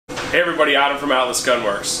Hey everybody, Adam from Atlas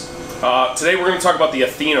Gunworks. Today we're going to talk about the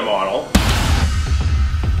Athena model.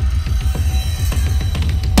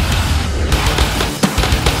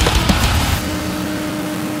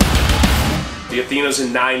 The Athena's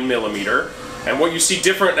in 9mm, and what you see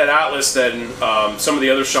different at Atlas than some of the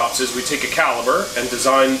other shops is we take a caliber and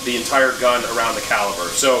design the entire gun around the caliber.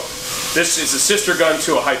 So this is a sister gun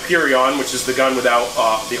to a Hyperion, which is the gun without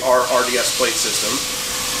the RDS plate system.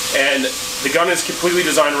 And the gun is completely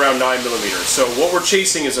designed around 9mm. So what we're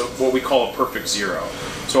chasing is what we call a perfect zero.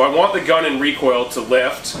 So I want the gun in recoil to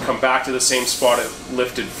lift, come back to the same spot it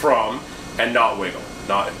lifted from, and not wiggle.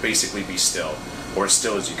 Not basically be still, or as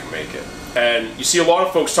still as you can make it. And you see a lot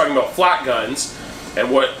of folks talking about flat guns,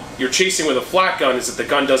 and what you're chasing with a flat gun is that the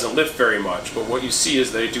gun doesn't lift very much, but what you see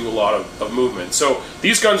is they do a lot of movement. So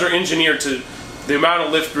these guns are engineered to, the amount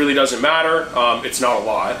of lift really doesn't matter. It's not a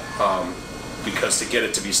lot. Because to get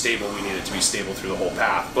it to be stable, we need it to be stable through the whole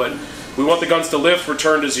path. But we want the guns to lift,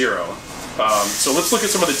 return to zero. So let's look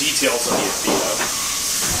at some of the details on the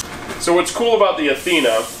Athena. So what's cool about the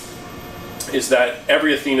Athena is that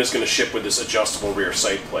every Athena is going to ship with this adjustable rear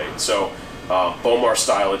sight plate. So Bomar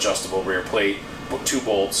style adjustable rear plate, 2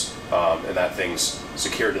 bolts, and that thing's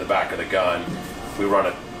secured to the back of the gun. We run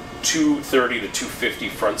a 230 to 250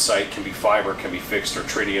 front sight, can be fiber, can be fixed or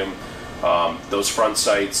tritium. Those front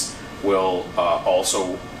sights will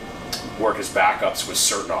also work as backups with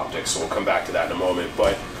certain optics, so we'll come back to that in a moment.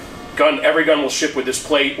 But every gun will ship with this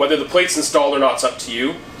plate. Whether the plate's installed or not, it's up to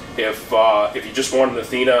you. If you just want an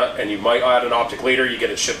Athena and you might add an optic later, you get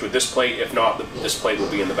it shipped with this plate. If not, this plate will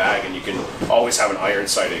be in the bag, and you can always have an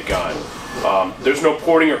iron-sighted gun. There's no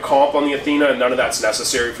porting or comp on the Athena, and none of that's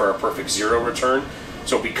necessary for our perfect zero return.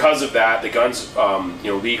 So because of that, the gun's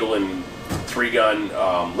legal in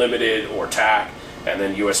 3-gun limited or TAC, and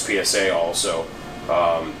then USPSA also.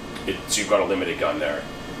 So you've got a limited gun there.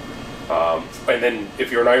 And then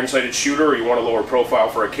if you're an iron-sighted shooter or you want a lower profile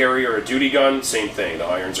for a carry or a duty gun, same thing, the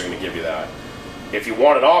irons are going to give you that. If you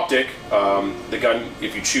want an optic, the gun,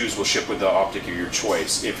 if you choose, will ship with the optic of your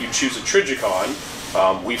choice. If you choose a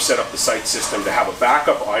Trijicon, we've set up the sight system to have a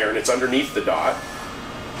backup iron. It's underneath the dot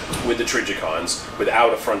with the Trijicons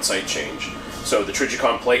without a front sight change. So the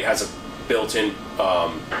Trijicon plate has a built-in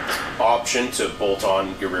option to bolt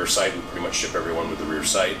on your rear sight. We pretty much ship everyone with the rear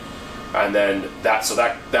sight, and then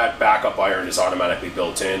that backup iron is automatically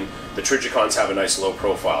built in. The Trijicons have a nice low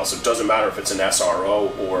profile, so it doesn't matter if it's an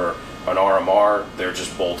SRO or an RMR, they're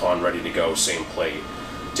just bolt on, ready to go, same plate.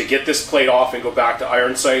 To get this plate off and go back to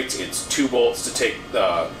iron sights, it's 2 bolts to take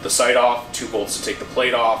the sight off, 2 bolts to take the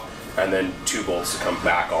plate off, and then 2 bolts to come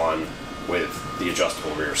back on with the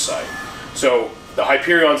adjustable rear sight. So the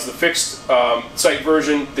Hyperion's the fixed sight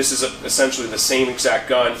version. This is essentially the same exact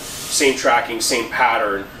gun, same tracking, same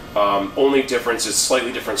pattern. Only difference is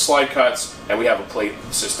slightly different slide cuts, and we have a plate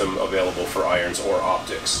system available for irons or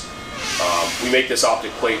optics. We make this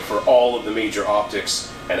optic plate for all of the major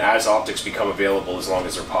optics, and as optics become available, as long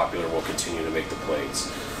as they're popular, we'll continue to make the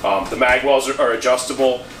plates. The mag wells are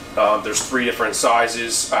adjustable. There's 3 different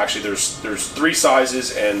sizes. Actually, there's 3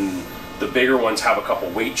 sizes, and the bigger ones have a couple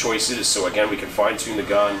weight choices, so again, we can fine-tune the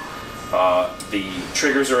gun. The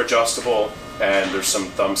triggers are adjustable, and there's some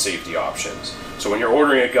thumb safety options. So when you're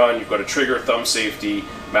ordering a gun, you've got a trigger, thumb safety,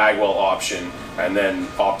 magwell option, and then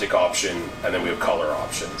optic option, and then we have color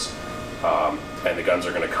options. And the guns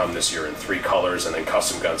are going to come this year in 3 colors, and then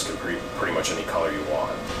custom guns can pretty much any color you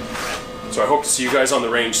want. So I hope to see you guys on the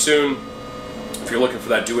range soon. If you're looking for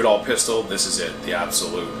that do-it-all pistol, this is it, the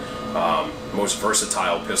absolute most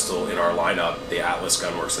versatile pistol in our lineup, the Atlas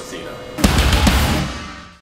Gunworks Athena.